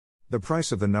The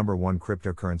price of the number one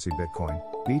cryptocurrency Bitcoin,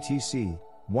 BTC,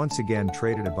 once again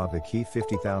traded above the key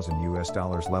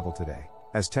 $50,000 level today,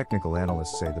 as technical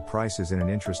analysts say the price is in an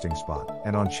interesting spot,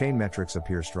 and on-chain metrics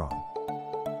appear strong.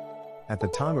 At the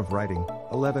time of writing,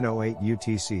 11:08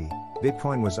 UTC,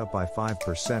 Bitcoin was up by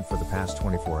 5% for the past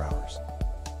 24 hours.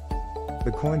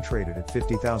 The coin traded at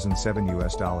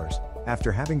 $50,007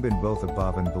 after having been both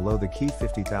above and below the key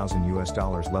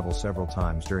 $50,000 level several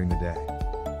times during the day.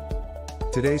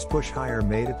 Today's push higher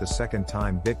made it the second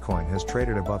time Bitcoin has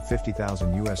traded above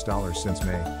 $50,000 since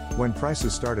May, when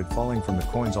prices started falling from the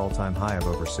coin's all-time high of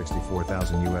over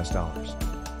 $64,000.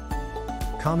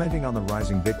 Commenting on the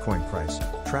rising Bitcoin price,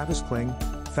 Travis Kling,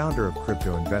 founder of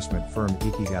crypto investment firm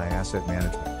Ikigai Asset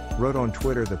Management, wrote on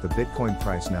Twitter that the Bitcoin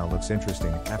price now looks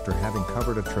interesting after having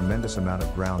covered a tremendous amount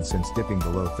of ground since dipping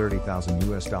below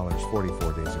 $30,000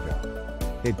 44 days ago.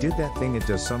 It did that thing it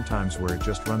does sometimes where it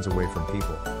just runs away from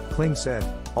people, Kling said,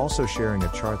 also sharing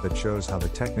a chart that shows how the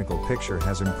technical picture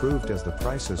has improved as the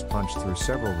price has punched through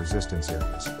several resistance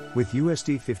areas, with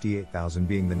USD 58,000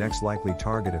 being the next likely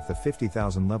target if the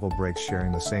 50,000 level breaks.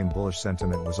 Sharing the same bullish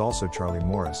sentiment was also Charlie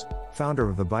Morris, founder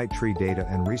of the ByteTree data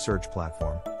and research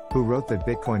platform, who wrote that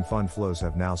Bitcoin fund flows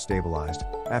have now stabilized,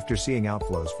 after seeing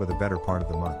outflows for the better part of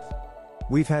the month.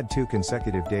 "We've had 2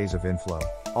 consecutive days of inflow,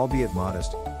 albeit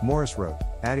modest," Morris wrote,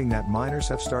 adding that miners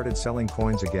have started selling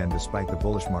coins again despite the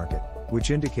bullish market,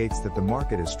 which indicates that the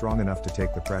market is strong enough to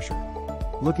take the pressure.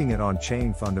 Looking at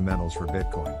on-chain fundamentals for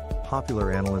Bitcoin,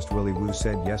 popular analyst Willy Woo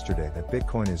said yesterday that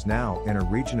Bitcoin is now in a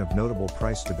region of notable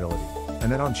price stability,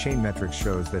 and that on-chain metrics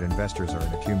shows that investors are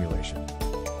in accumulation.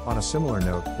 On a similar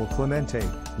note, Will Clemente,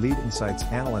 lead insights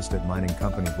analyst at mining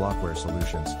company Blockware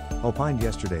Solutions, opined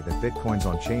yesterday that Bitcoin's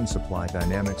on-chain supply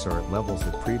dynamics are at levels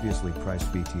that previously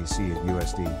priced BTC at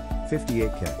USD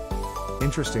 58K.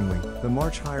 Interestingly, the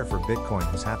March higher for Bitcoin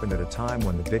has happened at a time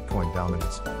when the Bitcoin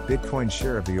dominance, Bitcoin's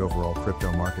share of the overall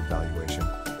crypto market valuation,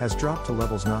 has dropped to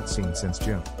levels not seen since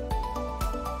June.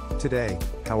 Today,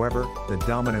 however, the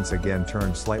dominance again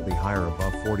turned slightly higher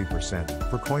above 40%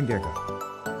 for CoinGecko.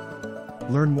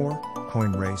 Learn more,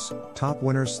 Coin Race, top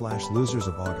winners/losers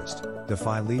of August,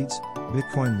 DeFi leads,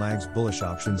 Bitcoin lags bullish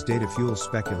options data fuels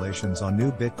speculations on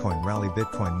new Bitcoin rally.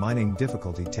 Bitcoin mining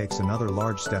difficulty takes another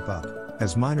large step up,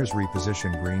 as miners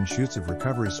reposition green shoots of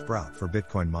recovery sprout for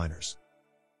Bitcoin miners.